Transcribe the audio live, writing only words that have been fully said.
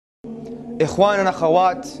Ikhwan and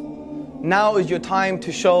akhawat, now is your time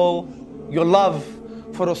to show your love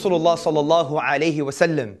for Rasulullah sallallahu alayhi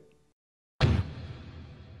wasallam.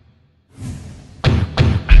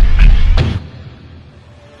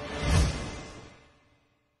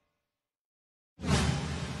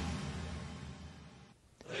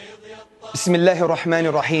 Bismillahir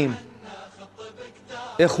Rahmanir Rahim.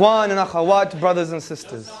 Ikhwan and akhawat, brothers and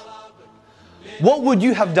sisters, what would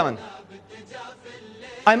you have done?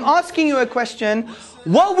 I'm asking you a question.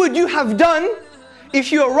 What would you have done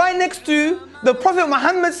if you were right next to the Prophet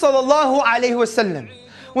Muhammad sallallahu alaihi wasallam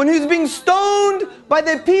when he was being stoned by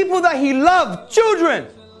the people that he loved, children,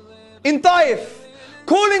 in Taif,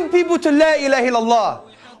 calling people to La ilaha illallah?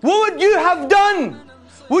 What would you have done?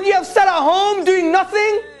 Would you have sat at home doing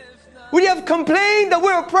nothing? Would you have complained that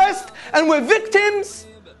we're oppressed and we're victims?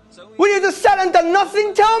 Would you have just sat and done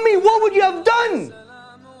nothing? Tell me, what would you have done?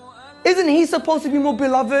 Isn't he supposed to be more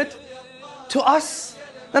beloved to us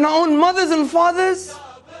than our own mothers and fathers?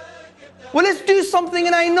 Well, let's do something.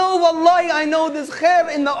 And I know, wallahi, I know there's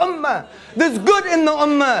khair in the ummah. There's good in the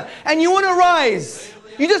ummah. And you want to rise.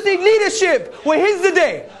 You just need leadership. Well, here's the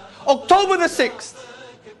day. October the 6th.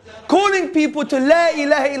 Calling people to La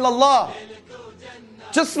ilaha illallah.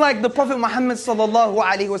 Just like the Prophet Muhammad sallallahu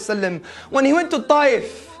alaihi wasallam, when he went to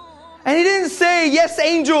Taif, and he didn't say, yes,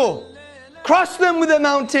 angel, crush them with a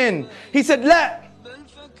mountain. He said, la.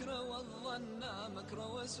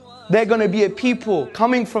 They're going to be a people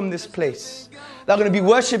coming from this place. They're going to be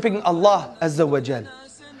worshipping Allah Azza wa Jal.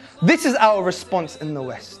 This is our response in the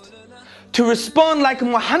West. To respond like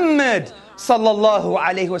Muhammad sallallahu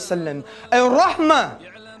alaihi wasallam. A rahmah,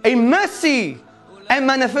 a mercy, a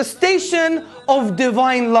manifestation of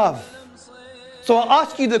divine love. So I'll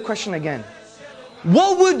ask you the question again.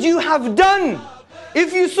 What would you have done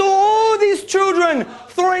if you saw all these children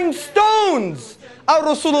throwing stones at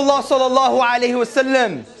Rasulullah sallallahu alaihi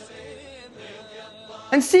wasallam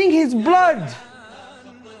and seeing his blood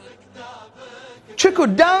trickle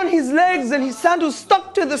down his legs and his sandals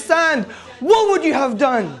stuck to the sand? What would you have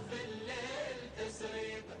done?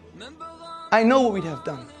 I know what we'd have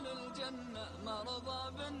done.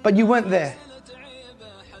 But you weren't there.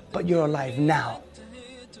 But you're alive now.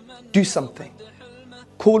 Do something.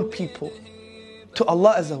 Call people to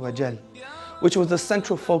Allah Azza wa Jal, which was the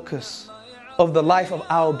central focus of the life of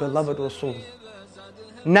our beloved Rasul.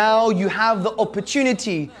 Now you have the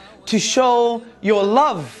opportunity to show your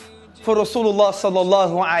love for Rasulullah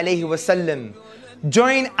sallallahu alaihi wasallam.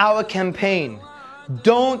 Join our campaign.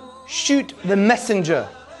 Don't shoot the messenger.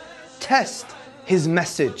 Test his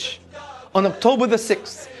message. On October the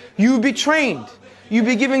 6th, you'll be trained. You'll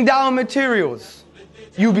be given dawah materials.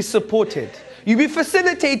 You'll be supported. You'll be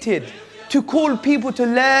facilitated to call people to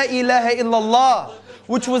La ilaha illallah,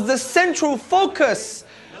 which was the central focus,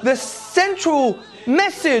 the central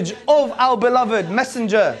message of our beloved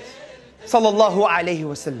messenger sallallahu alaihi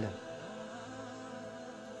wasallam.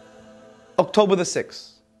 October the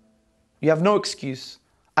 6th. You have no excuse.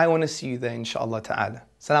 I want to see you there, inshallah ta'ala.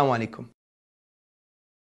 Assalamu alaikum.